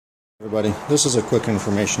Everybody, this is a quick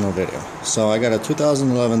informational video. So I got a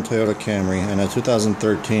 2011 Toyota Camry and a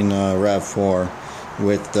 2013 Rav4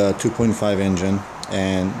 with the 2.5 engine,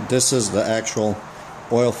 and this is the actual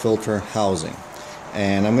oil filter housing.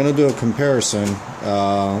 And I'm going to do a comparison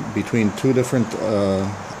between two different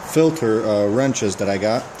filter wrenches that I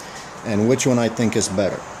got and which one I think is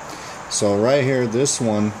better. So right here, this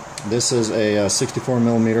is a 64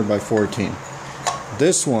 millimeter by 14.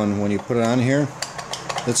 This one, when you put it on here,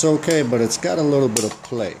 it's okay, but it's got a little bit of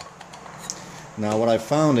play. Now what I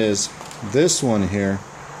found is this one here,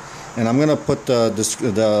 and I'm gonna put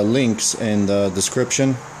the links in the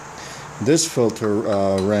description. This filter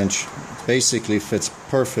wrench basically fits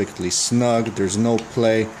perfectly snug. There's no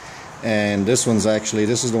play, and this is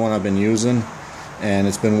the one I've been using, and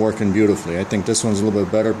it's been working beautifully. I think this one's a little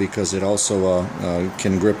bit better because it also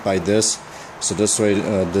can grip by this, so this way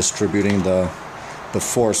distributing the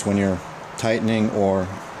force when you're tightening or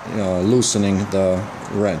loosening the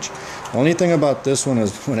wrench. The only thing about this one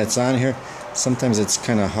is when it's on here, sometimes it's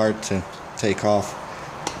kind of hard to take off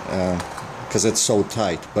because it's so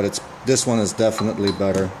tight. But this one is definitely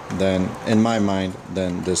better than, in my mind,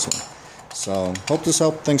 than this one. So hope this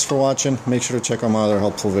helped. Thanks for watching. Make sure to check out my other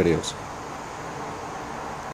helpful videos.